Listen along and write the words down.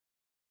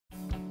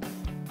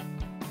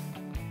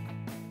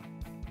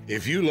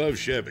If you love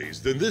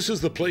Chevys, then this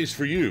is the place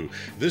for you.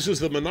 This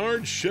is the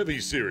Menards Chevy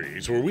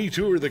Series, where we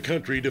tour the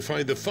country to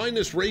find the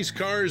finest race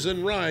cars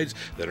and rides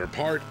that are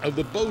part of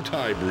the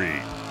Bowtie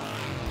breed.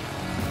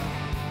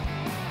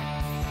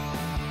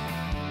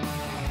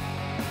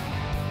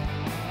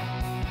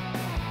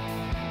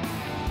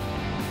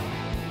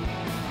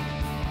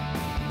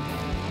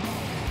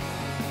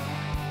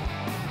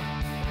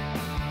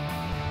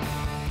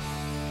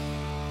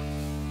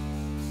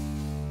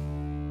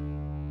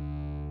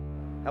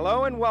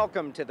 Hello and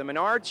welcome to the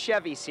Menards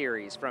Chevy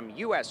Series from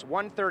US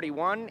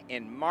 131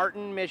 in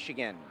Martin,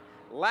 Michigan.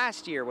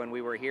 Last year when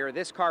we were here,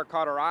 this car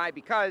caught our eye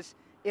because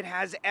it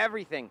has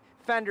everything.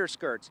 Fender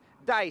skirts,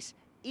 dice,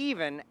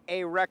 even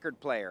a record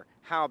player.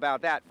 How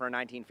about that for a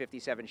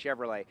 1957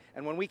 Chevrolet?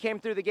 And when we came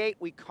through the gate,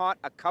 we caught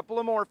a couple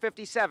of more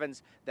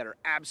 57s that are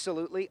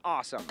absolutely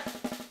awesome.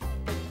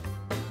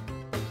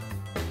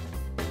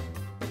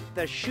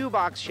 The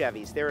shoebox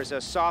Chevys, there is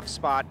a soft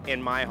spot in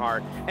my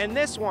heart. And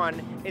this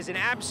one is an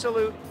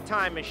absolute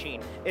time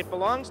machine. It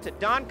belongs to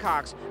Don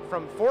Cox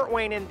from Fort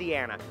Wayne,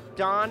 Indiana.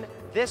 Don,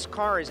 this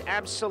car is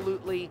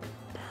absolutely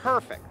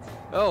perfect.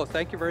 Oh,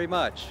 thank you very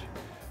much.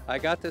 I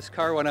got this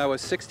car when I was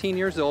 16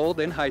 years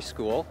old in high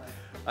school.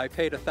 I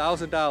paid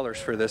 $1,000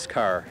 for this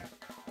car.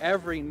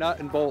 Every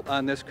nut and bolt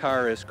on this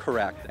car is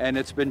correct, and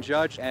it's been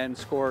judged and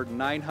scored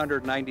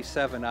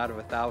 997 out of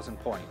 1,000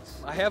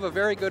 points. I have a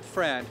very good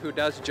friend who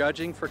does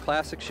judging for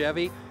classic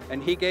Chevy,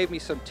 and he gave me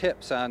some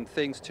tips on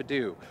things to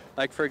do.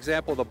 Like, for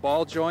example, the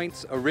ball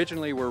joints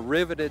originally were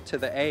riveted to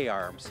the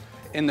A-arms.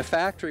 In the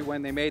factory,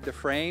 when they made the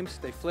frames,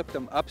 they flipped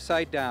them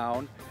upside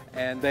down,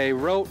 and they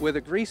wrote with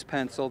a grease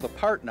pencil the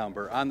part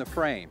number on the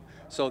frame.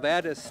 So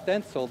that is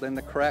stenciled in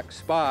the correct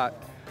spot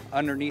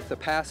underneath the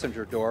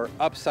passenger door,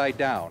 upside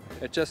down.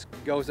 It just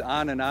goes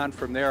on and on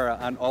from there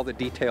on all the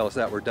details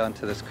that were done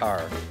to this car.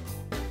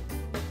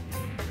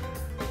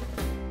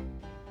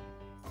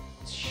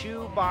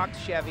 Shoebox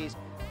Chevys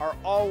are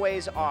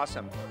always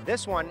awesome.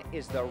 This one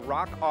is the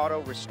Rock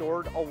Auto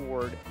Restored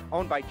Award,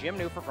 owned by Jim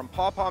Newfer from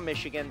Paw Paw,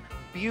 Michigan.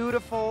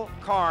 Beautiful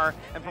car,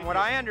 and from what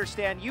I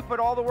understand, you put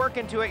all the work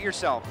into it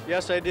yourself.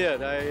 Yes, I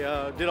did.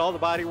 I did all the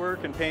body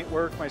work and paint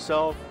work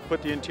myself,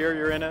 put the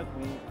interior in it,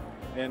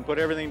 and put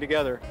everything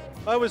together.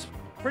 It was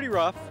pretty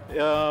rough. It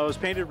was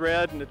painted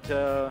red, and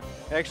it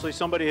actually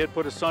somebody had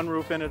put a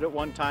sunroof in it at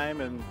one time,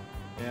 and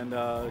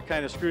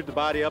kind of screwed the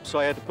body up, so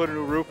I had to put a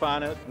new roof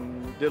on it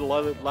and did a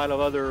lot of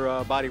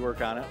other body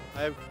work on it.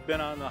 I've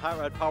been on the Hot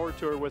Rod Power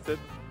Tour with it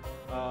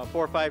 4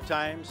 or 5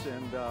 times,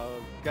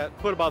 and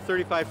put about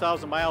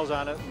 35,000 miles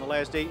on it in the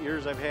last 8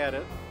 years I've had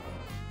it.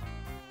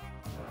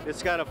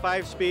 It's got a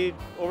 5-speed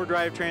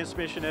overdrive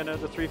transmission in it,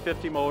 a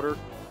 350 motor,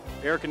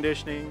 air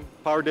conditioning,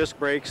 power disc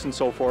brakes, and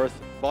so forth.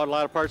 Bought a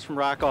lot of parts from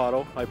Rock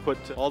Auto. I put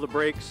all the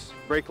brakes,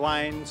 brake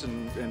lines,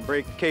 and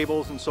brake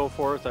cables and so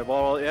forth. I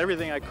bought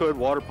everything I could,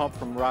 water pump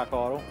from Rock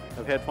Auto.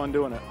 I've had fun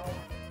doing it.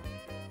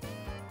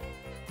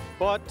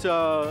 Bought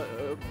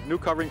new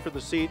covering for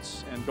the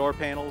seats and door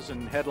panels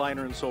and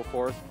headliner and so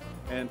forth,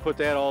 and put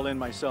that all in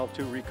myself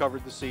too,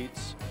 recovered the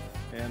seats,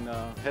 and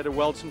had to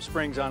weld some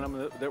springs on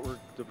them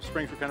the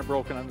springs were kind of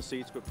broken on the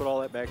seats, but put all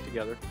that back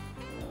together.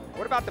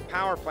 What about the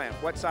power plant?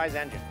 What size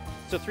engine?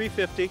 It's a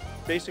 350,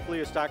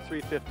 basically a stock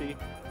 350,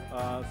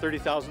 30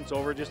 thousandths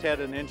over. Just had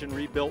an engine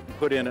rebuilt and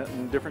put in it,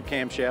 and different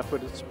camshaft,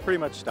 but it's pretty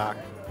much stock.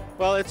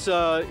 Well, it's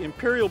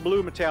Imperial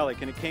Blue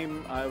Metallic, and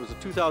it was a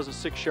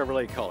 2006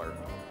 Chevrolet color.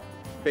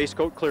 Base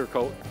coat, clear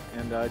coat,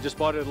 and I just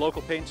bought it at a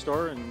local paint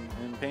store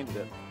and painted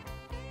it.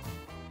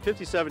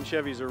 57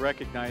 Chevys are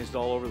recognized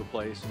all over the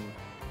place,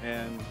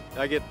 and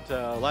I get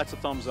lots of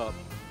thumbs up.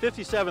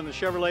 57, the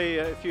Chevrolet,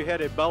 if you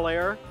had a Bel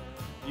Air,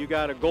 you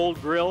got a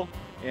gold grille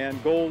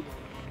and gold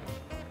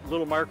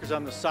little markers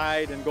on the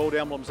side and gold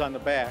emblems on the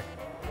back.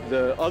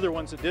 The other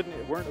ones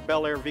that weren't a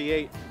Bel Air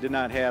V8 did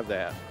not have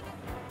that.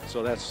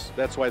 So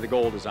that's why the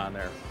gold is on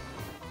there.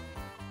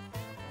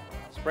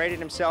 Sprayed it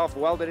himself,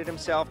 welded it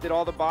himself, did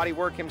all the body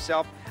work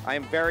himself. I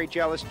am very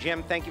jealous.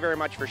 Jim, thank you very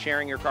much for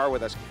sharing your car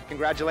with us.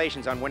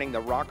 Congratulations on winning the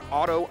Rock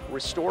Auto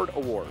Restored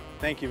Award.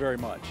 Thank you very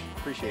much.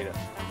 Appreciate it.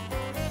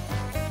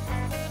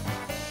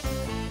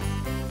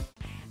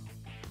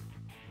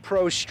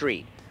 Pro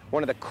Street,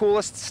 one of the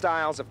coolest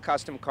styles of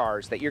custom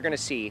cars that you're going to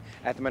see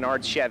at the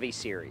Menards Chevy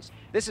Series.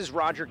 This is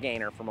Roger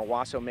Gaynor from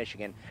Owasso,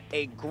 Michigan,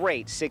 a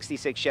great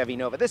 66 Chevy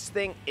Nova. This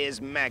thing is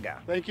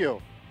mega. Thank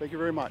you. Thank you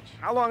very much.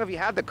 How long have you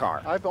had the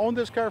car? I've owned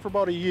this car for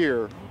about a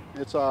year.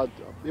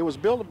 It was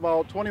built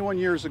about 21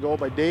 years ago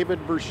by David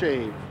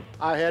Vershave.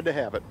 I had to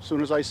have it as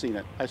soon as I seen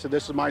it. I said,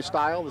 this is my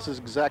style. This is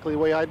exactly the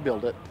way I'd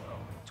build it.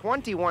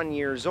 21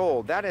 years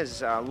old. That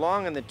is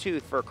long in the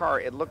tooth for a car.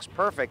 It looks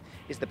perfect.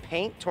 Is the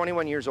paint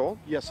 21 years old?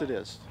 Yes, it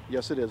is.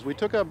 Yes, it is. We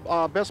took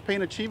a Best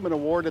Paint Achievement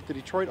Award at the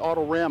Detroit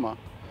Autorama,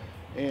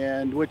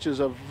 which is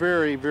a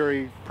very,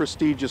 very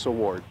prestigious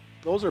award.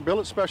 Those are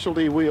billet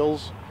specialty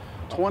wheels,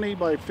 20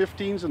 by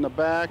 15s in the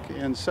back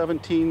and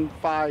 17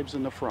 5s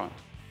in the front.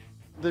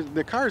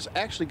 The car's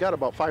actually got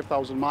about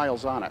 5,000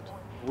 miles on it.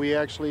 We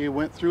actually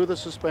went through the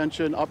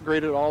suspension,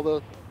 upgraded all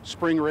the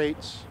spring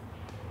rates,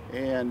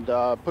 and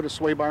put a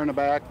sway bar in the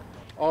back.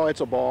 Oh,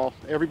 it's a ball.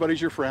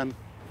 Everybody's your friend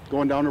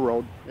going down the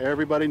road.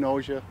 Everybody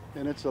knows you,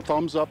 and it's a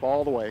thumbs up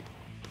all the way.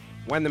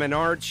 When the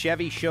Menards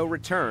Chevy show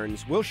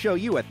returns, we'll show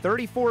you a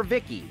 34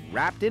 Vicky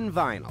wrapped in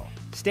vinyl.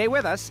 Stay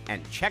with us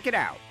and check it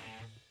out.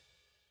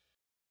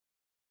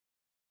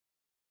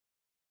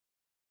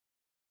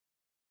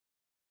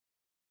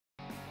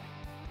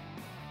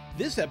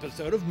 This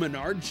episode of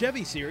Menards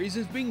Chevy Series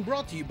is being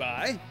brought to you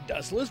by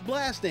Dustless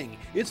Blasting.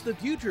 It's the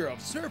future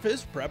of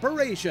surface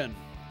preparation.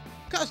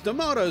 Custom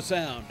Auto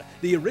Sound,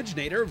 the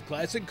originator of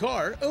classic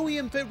car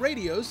OEM fit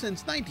radios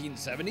since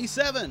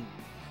 1977.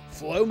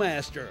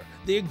 Flowmaster,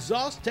 the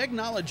exhaust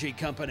technology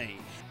company.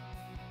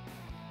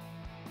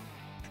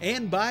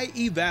 And by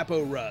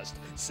EvapoRust,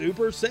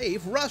 super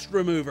safe rust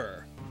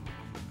remover.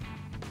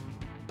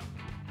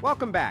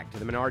 Welcome back to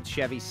the Menards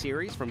Chevy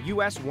Series from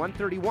US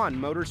 131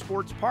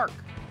 Motorsports Park.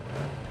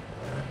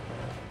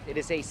 It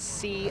is a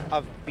sea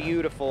of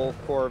beautiful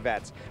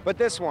Corvettes, but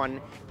this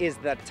one is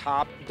the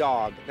top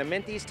dog. The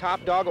Minty's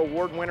Top Dog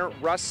Award winner,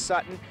 Russ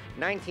Sutton,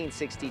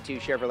 1962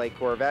 Chevrolet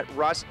Corvette.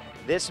 Russ,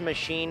 this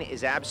machine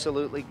is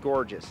absolutely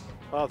gorgeous.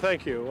 Well,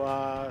 thank you.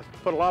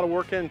 Put a lot of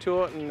work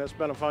into it, and it's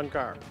been a fun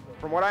car.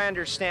 From what I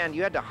understand,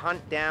 you had to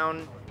hunt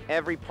down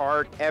every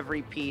part,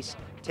 every piece.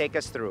 Take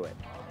us through it.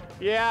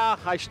 Yeah,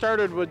 I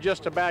started with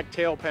just a back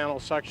tail panel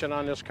section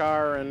on this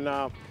car,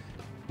 and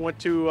went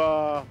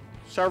to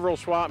several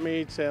swap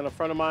meets, and a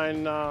friend of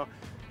mine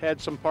had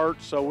some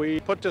parts, so we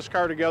put this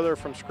car together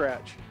from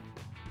scratch.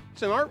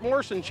 It's an Art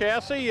Morrison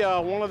chassis,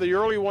 one of the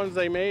early ones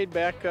they made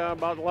back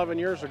about 11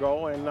 years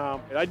ago, and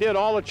I did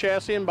all the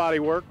chassis and body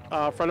work.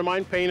 A friend of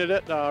mine painted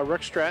it,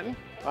 Rick Stratton.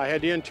 I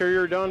had the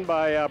interior done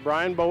by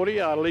Brian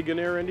Bodie out of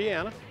Ligonier,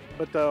 Indiana,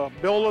 but the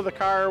build of the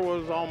car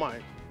was all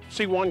mine.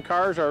 C1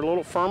 cars are a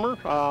little firmer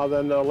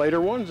than the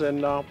later ones,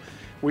 and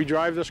we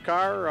drive this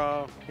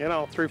car,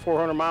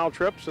 300-400 mile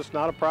trips. It's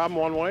not a problem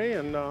one way,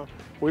 and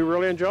we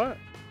really enjoy it.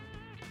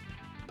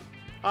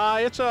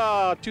 It's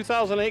a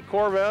 2008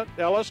 Corvette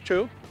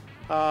LS2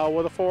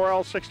 with a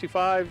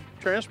 4L65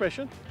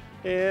 transmission,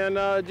 and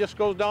it just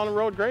goes down the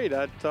road great.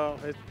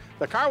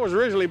 The car was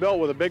originally built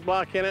with a big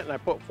block in it, and I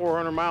put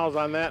 400 miles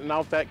on that, and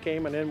out that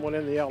came and then went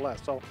in the LS.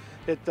 So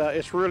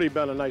it's really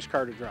been a nice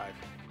car to drive.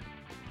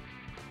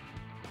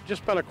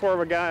 Just been a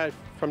Corvette guy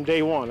from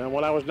day one, and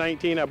when I was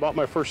 19, I bought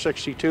my first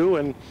 62,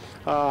 and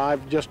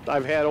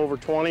I've had over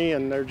 20,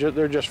 and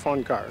they're just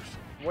fun cars.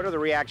 What are the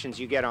reactions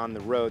you get on the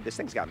road? This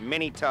thing's got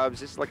mini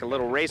tubs. This is like a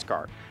little race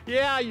car.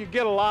 Yeah, you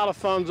get a lot of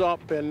thumbs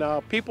up,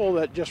 and people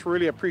that just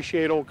really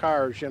appreciate old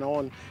cars,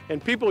 and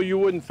people you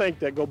wouldn't think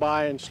that go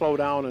by and slow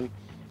down and,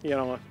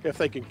 if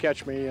they can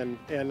catch me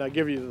and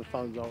give you the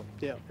thumbs up.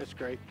 Yeah, it's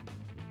great.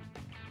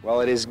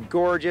 Well, it is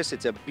gorgeous.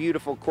 It's a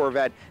beautiful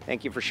Corvette.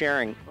 Thank you for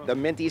sharing the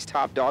Minty's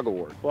Top Dog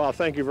Award. Well,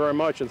 thank you very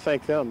much, and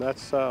thank them.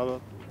 That's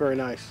very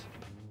nice.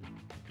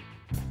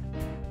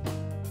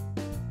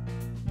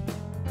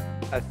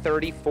 A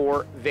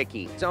 34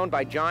 Vicky. It's owned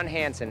by John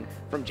Hansen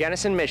from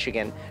Jenison,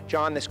 Michigan.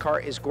 John, this car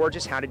is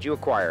gorgeous. How did you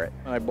acquire it?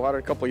 I bought it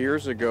a couple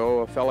years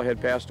ago. A fellow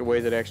had passed away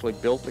that actually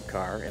built the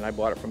car, and I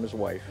bought it from his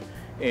wife.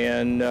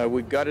 And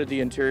we gutted the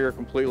interior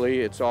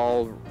completely. It's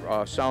all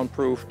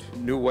soundproofed,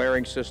 new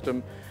wiring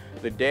system.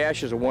 The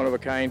dash is a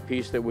one-of-a-kind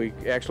piece that we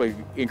actually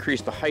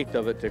increased the height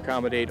of it to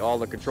accommodate all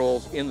the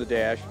controls in the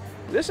dash.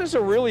 This is a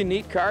really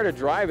neat car to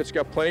drive. It's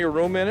got plenty of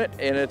room in it,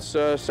 and it's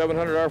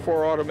 700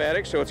 R4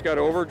 automatic, so it's got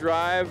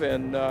overdrive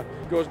and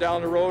goes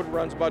down the road,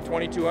 runs about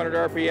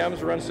 2,200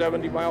 RPMs, runs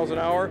 70 miles an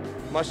hour.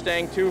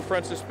 Mustang 2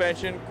 front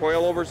suspension,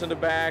 coilovers in the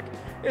back.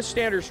 It's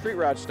standard street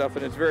rod stuff,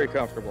 and it's very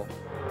comfortable.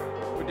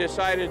 We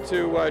decided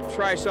to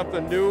try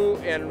something new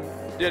and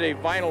did a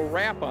vinyl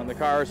wrap on the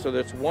car, so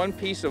that's one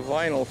piece of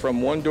vinyl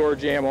from one door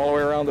jamb all the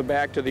way around the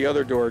back to the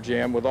other door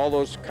jamb with all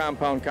those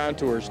compound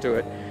contours to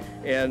it.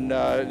 And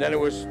then it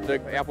was the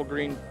apple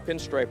green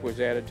pinstripe was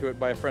added to it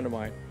by a friend of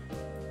mine.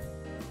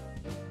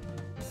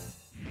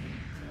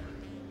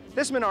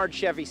 This Menards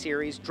Chevy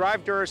series,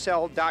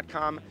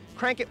 DriveDuracell.com,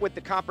 Crank It with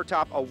the Copper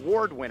Top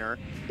Award winner,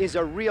 is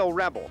a real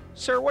rebel.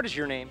 Sir, what is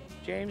your name?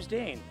 James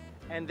Dean.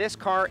 And this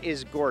car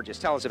is gorgeous.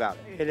 Tell us about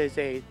it. It is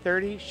a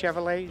 30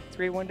 Chevrolet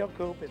 3-window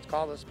coupe. It's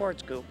called a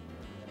sports coupe.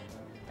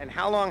 And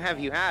how long have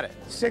you had it?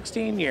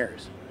 16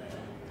 years.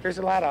 There's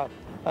a lot of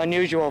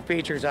unusual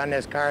features on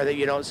this car that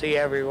you don't see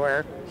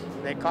everywhere.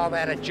 They call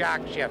that a jock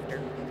shifter.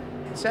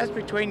 It sits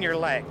between your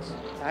legs.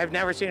 I've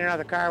never seen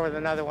another car with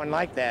another one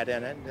like that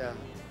in it.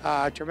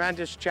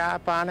 Tremendous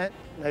chop on it.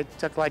 They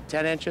took like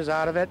 10 inches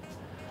out of it.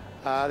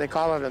 They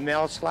call it a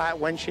mill slot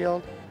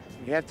windshield.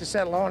 You have to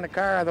sit low in the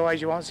car,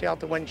 otherwise you won't see out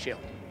the windshield.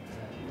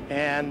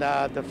 And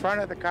the front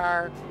of the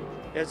car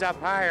is up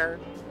higher,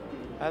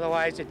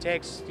 otherwise it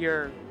takes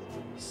your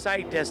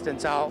sight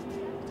distance out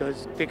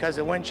because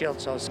the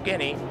windshield's so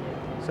skinny.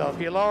 So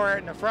if you lower it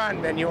in the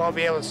front, then you won't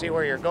be able to see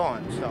where you're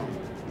going. So,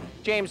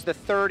 James, the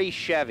 30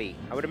 Chevy.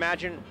 I would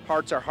imagine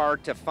parts are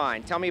hard to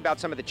find. Tell me about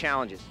some of the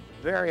challenges.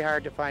 Very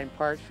hard to find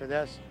parts for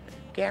this.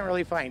 Can't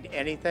really find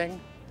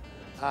anything.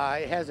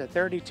 It has a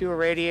 32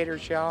 radiator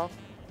shell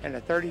and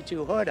a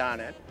 32 hood on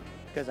it.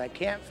 because I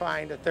can't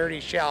find a 30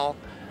 shell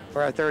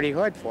or a 30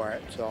 hood for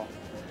it. So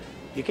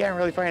you can't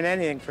really find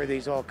anything for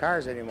these old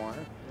cars anymore.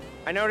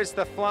 I noticed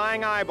the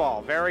flying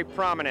eyeball, very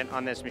prominent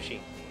on this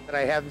machine. But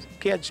I have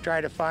kids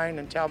try to find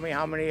and tell me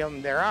how many of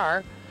them there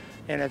are,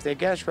 and if they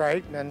guess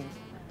right, then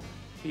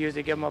you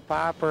usually give them a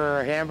pop or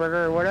a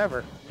hamburger or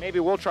whatever. Maybe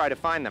we'll try to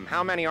find them.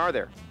 How many are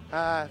there?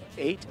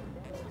 8,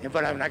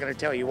 but I'm not going to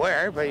tell you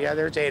where, but yeah,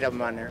 there's 8 of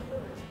them on there.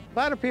 A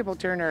lot of people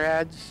turn their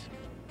heads.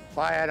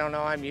 Why, I don't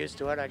know, I'm used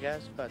to it, I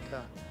guess, but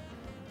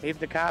maybe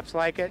the cops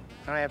like it.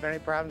 I don't have any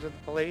problems with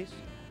the police.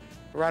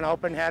 Run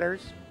open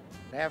headers,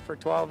 I have for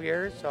 12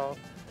 years, so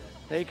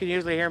they can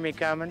usually hear me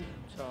coming,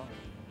 so.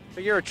 So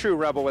you're a true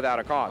rebel without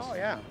a cause. Oh,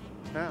 yeah.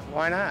 Yeah,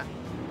 why not?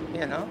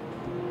 You know?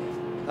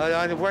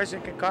 The worst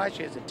it could cost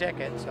you is a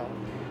ticket, so.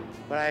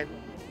 But I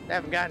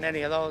haven't gotten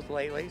any of those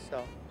lately,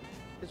 so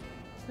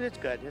it's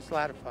good. It's a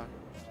lot of fun.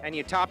 And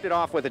you topped it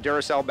off with a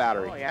Duracell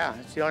battery. Oh, yeah.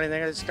 It's the only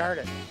thing that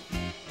started.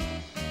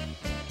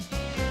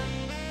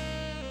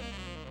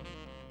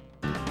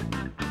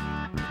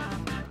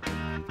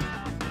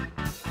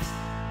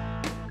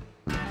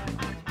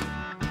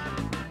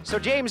 So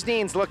James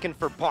Dean's looking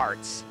for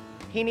parts.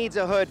 He needs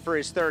a hood for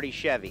his 30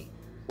 Chevy.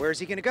 Where's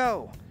he gonna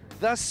go?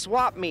 The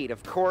swap meet,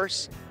 of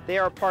course.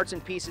 There are parts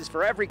and pieces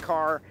for every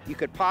car you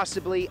could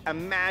possibly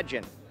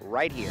imagine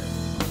right here.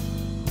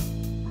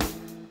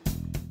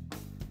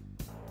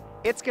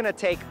 It's gonna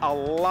take a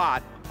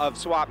lot of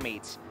swap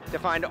meets to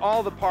find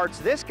all the parts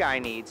this guy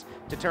needs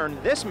to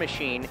turn this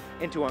machine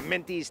into a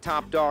Minty's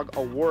Top Dog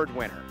Award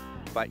winner.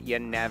 But you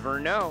never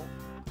know.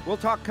 We'll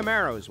talk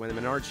Camaros when the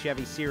Menards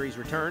Chevy series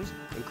returns,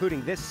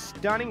 including this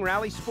stunning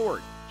Rally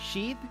Sport,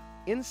 sheathed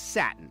in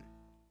satin.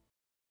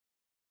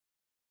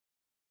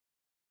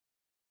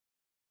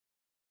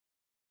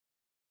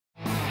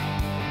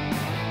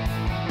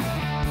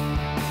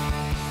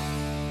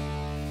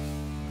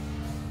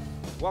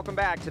 Welcome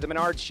back to the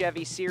Menards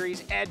Chevy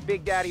series. Ed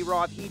Big Daddy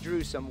Roth, he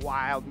drew some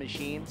wild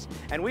machines,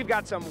 and we've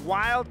got some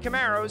wild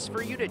Camaros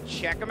for you to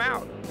check them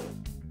out.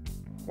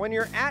 When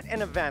you're at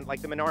an event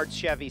like the Menards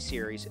Chevy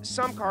series,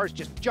 some cars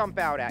just jump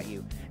out at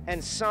you,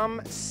 and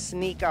some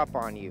sneak up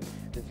on you.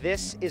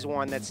 This is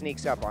one that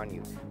sneaks up on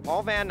you.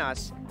 Paul Van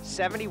Nuss,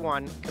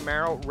 71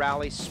 Camaro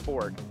Rally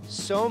Sport.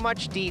 So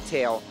much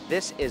detail,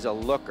 this is a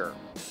looker.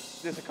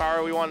 This is a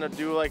car we wanted to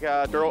do like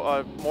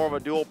more of a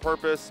dual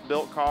purpose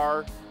built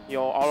car. You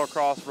know,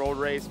 autocross, road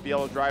race, be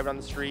able to drive down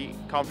the street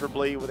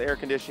comfortably with air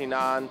conditioning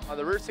on.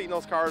 The rear seat in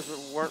those cars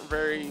weren't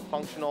very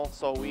functional,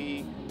 so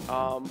we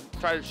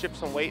tried to shift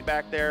some weight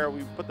back there.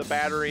 We put the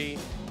battery,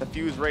 the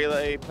fuse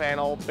relay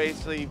panel,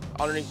 basically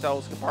underneath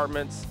those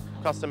compartments,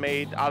 custom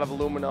made out of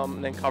aluminum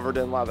and then covered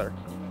in leather.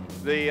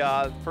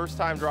 The first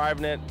time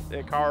driving it,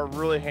 the car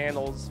really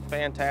handles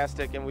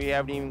fantastic, and we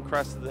haven't even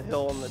crested the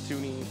hill in the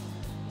tuning,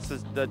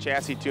 the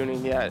chassis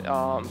tuning yet.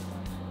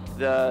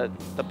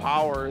 The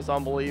power is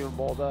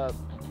unbelievable.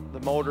 The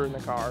motor in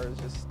the car is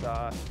just,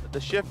 the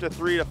shift to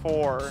 3 to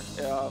 4,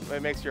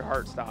 it makes your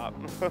heart stop.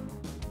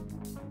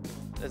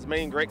 As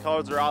many great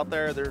colors are out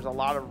there, there's a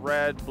lot of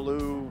red,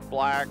 blue,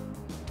 black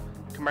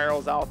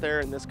Camaros out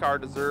there, and this car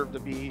deserved to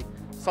be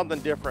something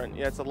different.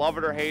 Yeah, it's a love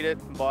it or hate it,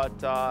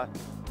 but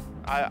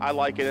I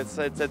like it.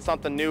 It's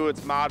something new,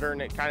 it's modern,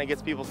 it kind of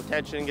gets people's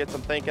attention, gets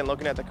them thinking,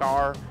 looking at the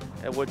car,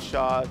 which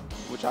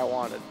I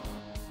wanted.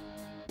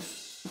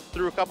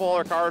 Through a couple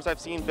other cars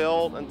I've seen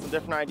built and some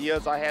different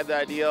ideas, I had the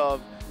idea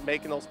of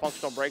making those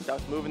functional brake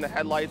ducts, moving the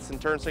headlights and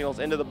turn signals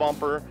into the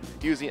bumper,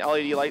 using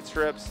LED light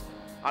strips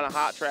on a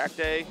hot track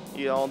day.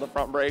 You know, the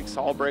front brakes,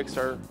 all brakes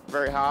are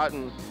very hot,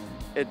 and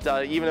it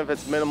even if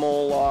it's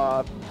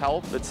minimal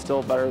help, it's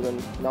still better than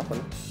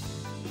nothing.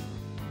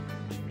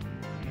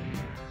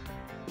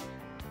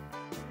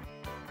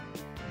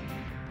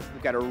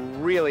 We've got a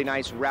really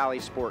nice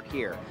Rally Sport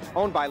here,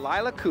 owned by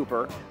Lila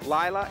Cooper.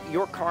 Lila,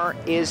 your car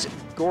is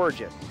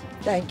gorgeous.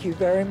 Thank you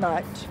very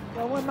much.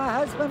 Well, when my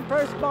husband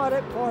first bought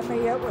it for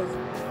me, it was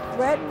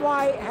red and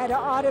white, had an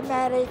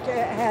automatic,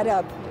 it had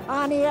a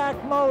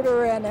Pontiac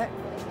motor in it,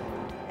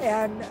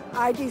 and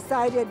I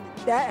decided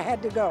that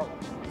had to go.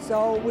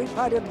 So we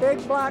put a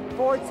big block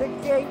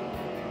 468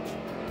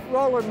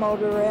 roller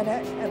motor in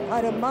it and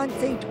put a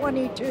Muncie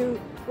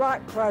 22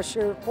 Rock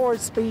Crusher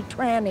 4-speed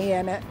tranny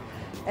in it,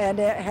 and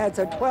it has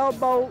a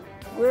 12-bolt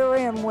rear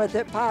end with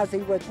it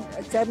posi with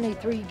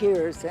 73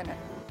 gears in it.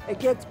 It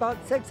gets about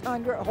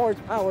 600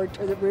 horsepower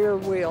to the rear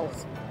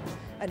wheels.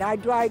 And I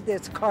drive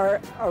this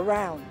car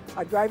around.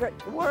 I drive it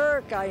to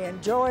work, I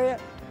enjoy it.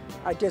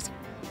 I just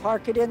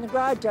park it in the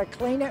garage, I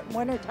clean it, in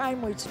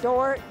wintertime we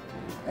store it,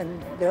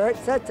 and there it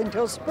sits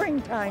until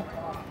springtime.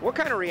 What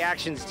kind of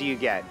reactions do you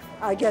get?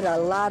 I get a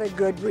lot of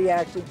good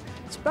reactions,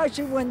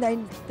 especially when they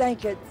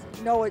think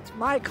it's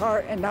my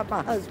car and not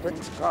my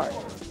husband's car.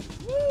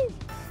 Woo!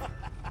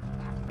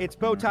 It's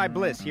Bowtie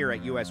Bliss here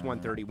at US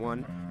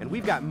 131, and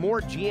we've got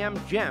more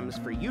GM gems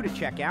for you to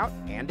check out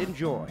and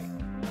enjoy.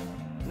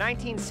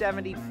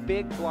 1970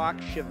 big block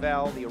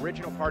Chevelle, the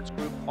original parts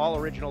group, all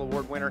original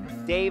award winner.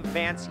 Dave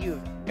Vance,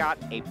 you've got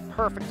a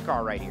perfect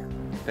car right here.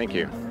 Thank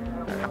you.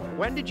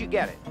 When did you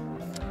get it?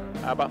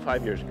 About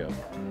 5 years ago.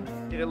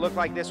 Did it look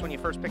like this when you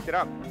first picked it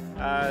up?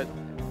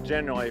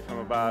 Generally from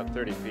about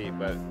 30 feet,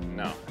 but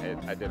no,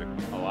 I did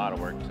a lot of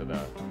work to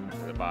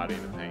the body,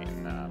 the paint,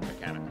 and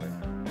mechanically.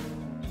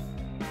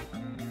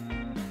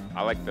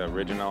 I like the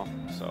original,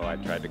 so I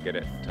tried to get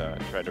it,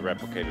 tried to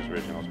replicate as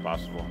original as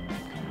possible.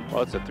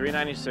 Well, it's a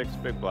 396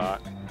 big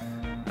block,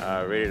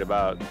 rated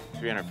about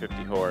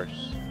 350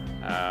 horse.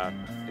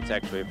 It's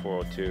actually a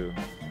 402.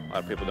 A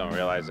lot of people don't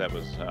realize that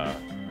was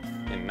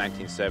in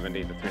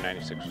 1970, the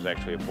 396 was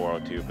actually a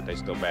 402, but they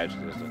still badged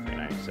it as a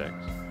 396.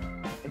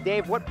 And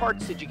Dave, what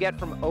parts did you get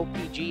from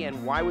OPG,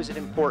 and why was it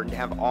important to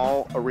have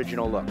all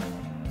original look?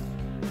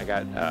 I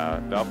got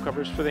valve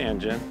covers for the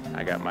engine.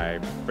 I got my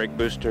brake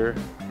booster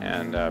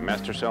and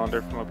master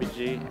cylinder from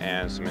OPG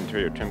and some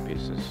interior trim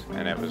pieces.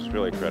 And it was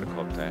really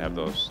critical to have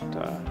those.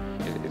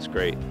 It's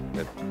great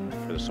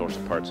for the source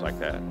of parts like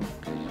that,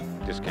 because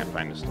you just can't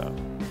find the stuff.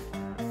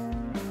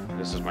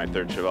 This is my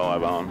third Chevelle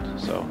I've owned,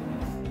 so.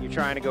 You're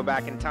trying to go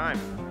back in time.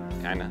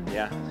 Kinda,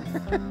 yeah.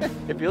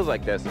 It feels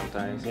like that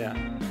sometimes, yeah.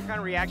 What kind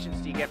of reactions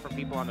do you get from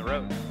people on the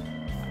road?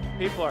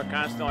 People are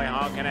constantly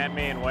honking at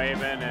me and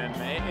waving,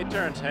 and it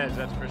turns heads,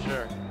 that's for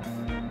sure.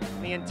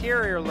 The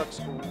interior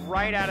looks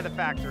right out of the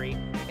factory,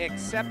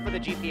 except for the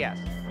GPS.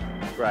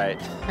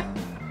 Right.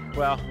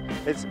 Well,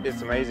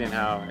 it's amazing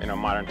how, you know,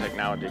 modern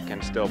technology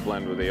can still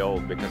blend with the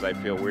old, because I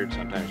feel weird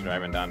sometimes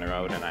driving down the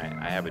road and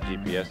I have a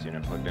GPS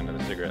unit plugged into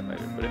the cigarette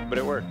lighter, but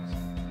it works.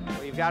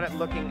 Well, you've got it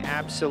looking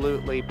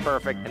absolutely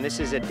perfect, and this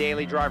is a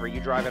daily driver. You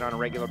drive it on a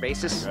regular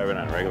basis? I drive it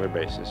on a regular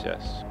basis,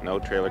 yes. No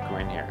trailer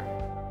queen here.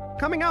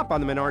 Coming up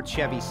on the Menards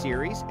Chevy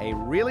series, a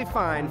really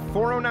fine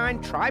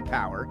 409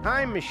 Tri-Power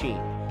time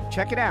machine.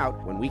 Check it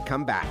out when we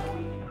come back.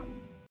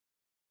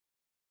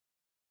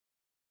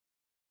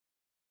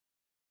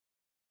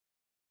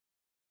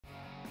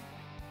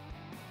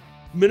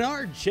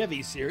 Menards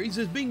Chevy series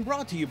is being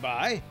brought to you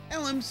by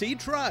LMC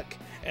Truck.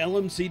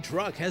 LMC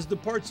Truck has the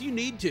parts you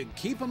need to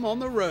keep them on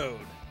the road.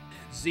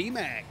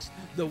 Z-Max,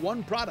 the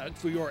one product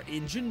for your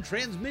engine,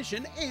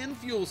 transmission, and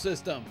fuel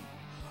system.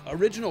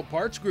 Original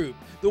Parts Group,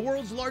 the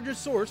world's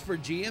largest source for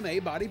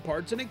GMA body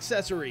parts and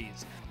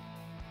accessories.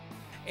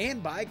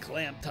 And by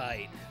Clamp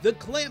Tight, the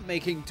clamp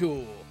making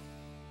tool.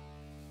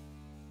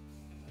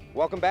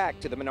 Welcome back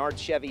to the Menards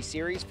Chevy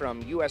series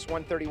from US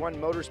 131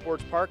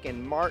 Motorsports Park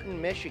in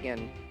Martin,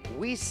 Michigan.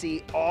 We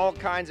see all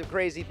kinds of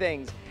crazy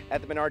things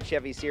at the Menards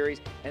Chevy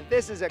series, and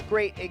this is a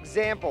great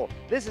example.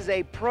 This is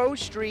a Pro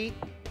Street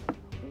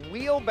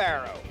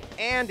wheelbarrow,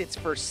 and it's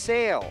for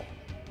sale.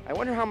 I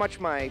wonder how much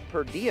my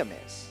per diem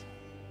is.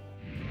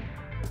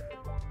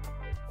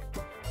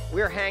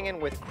 We're hanging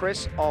with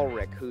Chris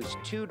Ulrich, whose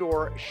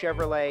two-door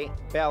Chevrolet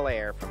Bel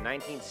Air from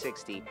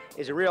 1960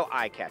 is a real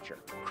eye-catcher.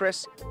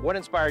 Chris, what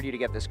inspired you to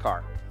get this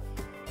car?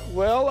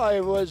 Well, I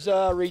was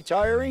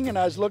retiring and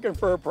I was looking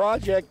for a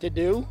project to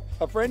do.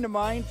 A friend of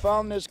mine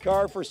found this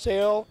car for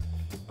sale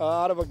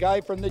out of a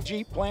guy from the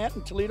Jeep plant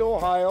in Toledo,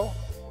 Ohio.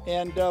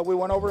 And we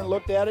went over and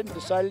looked at it and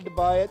decided to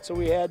buy it. So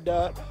we had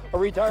a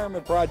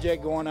retirement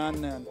project going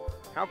on then.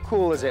 How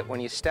cool is it when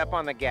you step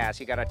on the gas,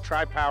 you got a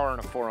Tri-Power and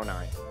a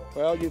 409?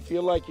 Well, you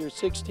feel like you're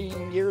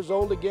 16 years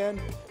old again,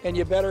 and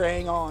you better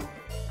hang on.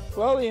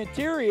 Well, the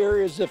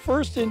interior is the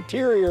first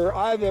interior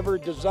I've ever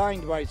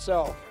designed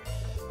myself.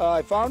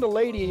 I found a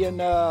lady in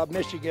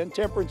Michigan,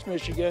 Temperance,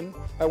 Michigan.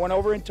 I went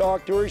over and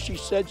talked to her. She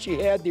said she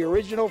had the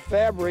original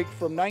fabric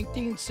from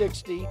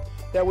 1960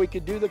 that we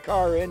could do the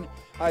car in.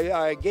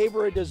 I gave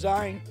her a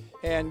design,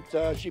 and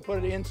she put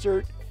an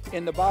insert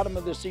in the bottom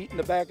of the seat and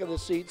the back of the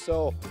seat,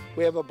 so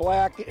we have a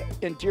black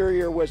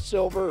interior with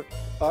silver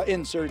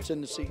inserts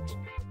in the seats.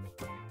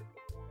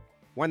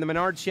 When the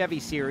Menards Chevy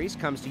series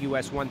comes to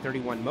US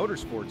 131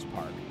 Motorsports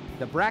Park,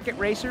 the bracket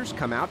racers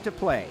come out to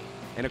play.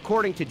 And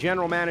according to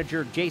General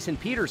Manager Jason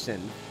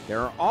Peterson, there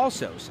are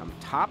also some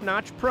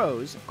top-notch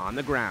pros on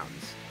the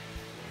grounds.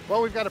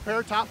 Well, we've got a pair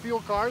of top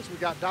fuel cars.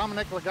 We've got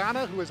Dominic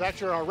Lagana, who is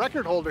actually our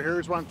record holder here.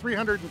 He's run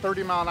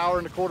 330 mile an hour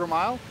in a quarter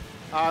mile.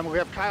 We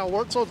have Kyle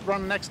Wurtzel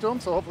running next to him,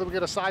 so hopefully we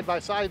get a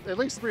side-by-side, at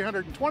least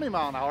 320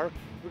 mile an hour.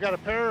 We've got a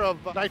pair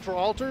of Nitro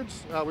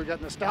Altereds. We've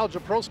got Nostalgia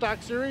Pro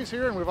Stock Series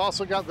here, and we've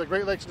also got the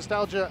Great Lakes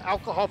Nostalgia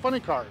Alcohol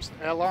Funny Cars,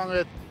 along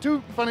with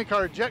two Funny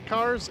Car Jet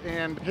Cars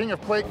and King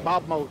of Quake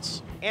Bob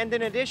Moats. And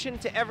in addition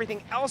to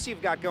everything else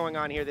you've got going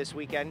on here this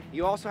weekend,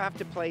 you also have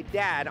to play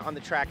Dad on the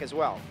track as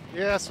well.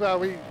 Yes,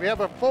 we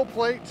have a full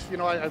plate. You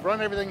know, I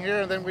run everything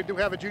here, and then we do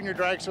have a junior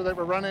dragster that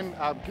we're running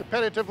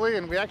competitively,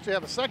 and we actually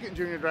have a second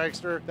junior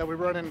dragster that we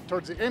run in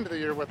towards the end of the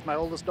year with my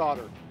oldest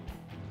daughter.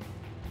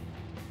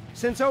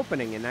 Since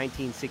opening in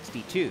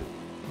 1962,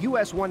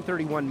 US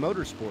 131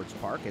 Motorsports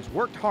Park has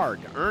worked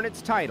hard to earn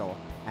its title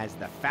as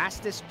the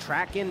fastest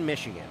track in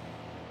Michigan.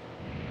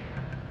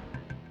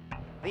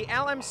 The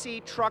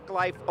LMC Truck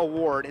Life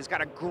Award has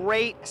got a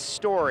great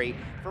story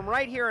from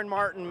right here in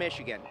Martin,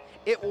 Michigan.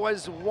 It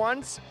was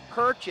once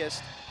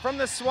purchased from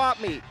the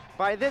swap meet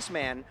by this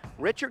man,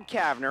 Richard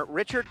Kavner.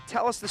 Richard,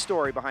 tell us the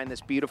story behind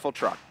this beautiful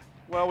truck.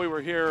 Well, we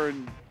were here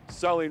and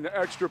selling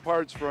extra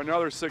parts for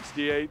another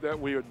 68 that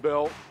we had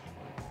built.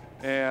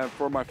 and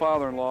for my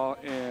father-in-law,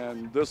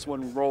 and this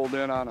one rolled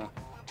in on a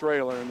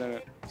trailer, and then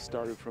it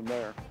started from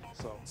there.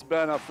 So it's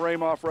been a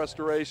frame-off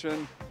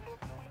restoration.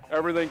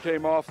 Everything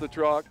came off the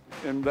truck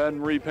and then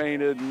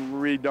repainted and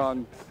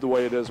redone the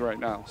way it is right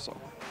now. So,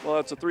 well,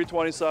 it's a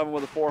 327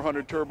 with a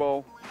 400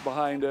 turbo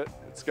behind it.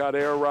 It's got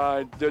air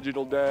ride,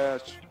 digital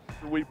dash.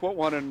 We put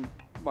one in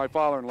my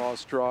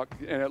father-in-law's truck,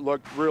 and it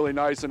looked really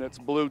nice, and it's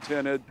blue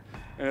tinted,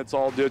 and it's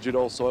all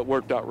digital, so it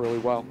worked out really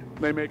well.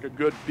 They make a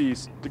good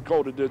piece,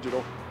 Dakota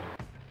Digital.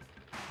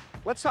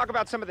 Let's talk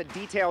about some of the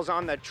details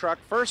on the truck.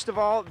 First of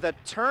all, the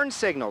turn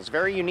signals,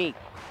 very unique.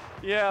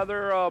 Yeah,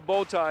 they're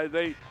bow tie.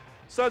 They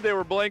said they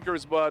were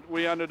blinkers, but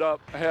we ended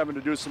up having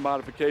to do some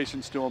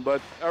modifications to them,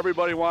 but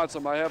everybody wants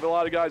them. I have a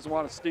lot of guys who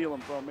want to steal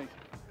them from me.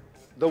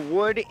 The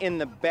wood in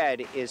the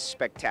bed is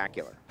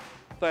spectacular.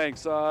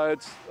 Thanks.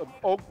 It's an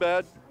oak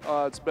bed.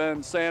 It's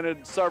been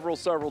sanded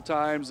several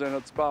times, and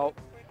it's about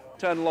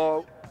 10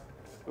 low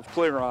of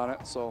clear on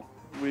it, so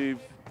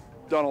we've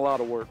done a lot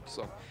of work.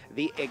 So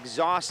the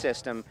exhaust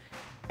system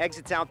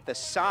exits out the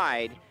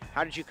side.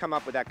 How did you come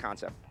up with that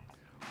concept?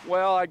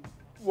 Well, I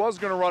was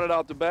going to run it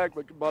out the back,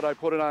 but I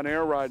put it on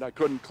air ride. I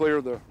couldn't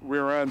clear the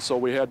rear end, so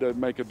we had to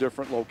make a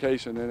different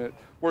location, and it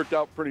worked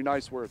out pretty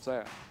nice where it's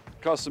at.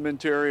 Custom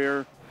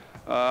interior.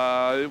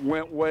 It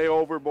went way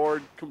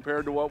overboard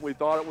compared to what we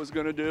thought it was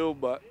going to do,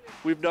 but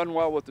we've done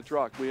well with the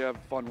truck. We have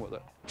fun with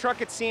it.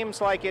 Truck, it seems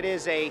like it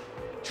is a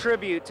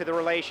tribute to the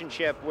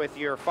relationship with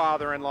your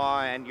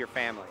father-in-law and your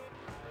family.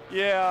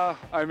 Yeah,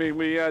 I mean,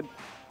 we had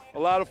a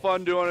lot of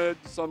fun doing it,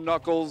 some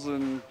knuckles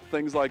and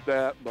things like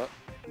that, but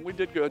we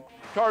did good.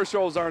 Car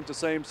shows aren't the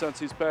same since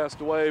he's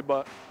passed away,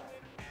 but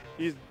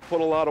he's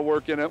put a lot of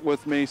work in it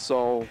with me,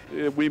 so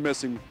we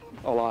miss him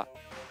a lot.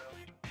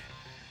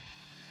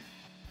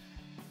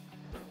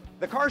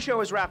 The car show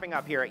is wrapping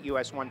up here at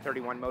US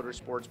 131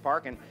 Motorsports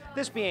Park, and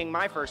this being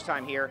my first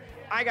time here,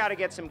 I gotta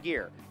get some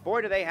gear.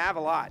 Boy, do they have a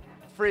lot.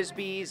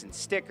 Frisbees and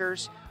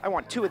stickers. I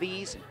want 2 of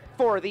these, and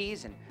 4 of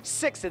these, and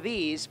 6 of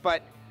these,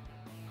 but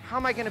how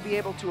am I gonna be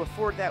able to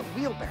afford that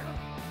wheelbarrow?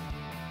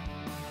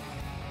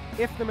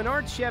 If the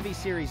Menards Chevy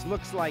Series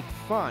looks like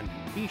fun,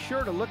 be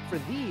sure to look for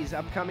these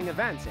upcoming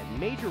events at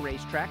major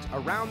racetracks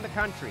around the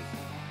country.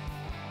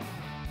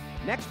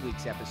 Next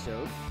week's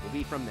episode will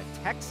be from the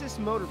Texas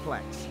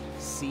Motorplex.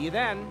 See you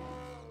then.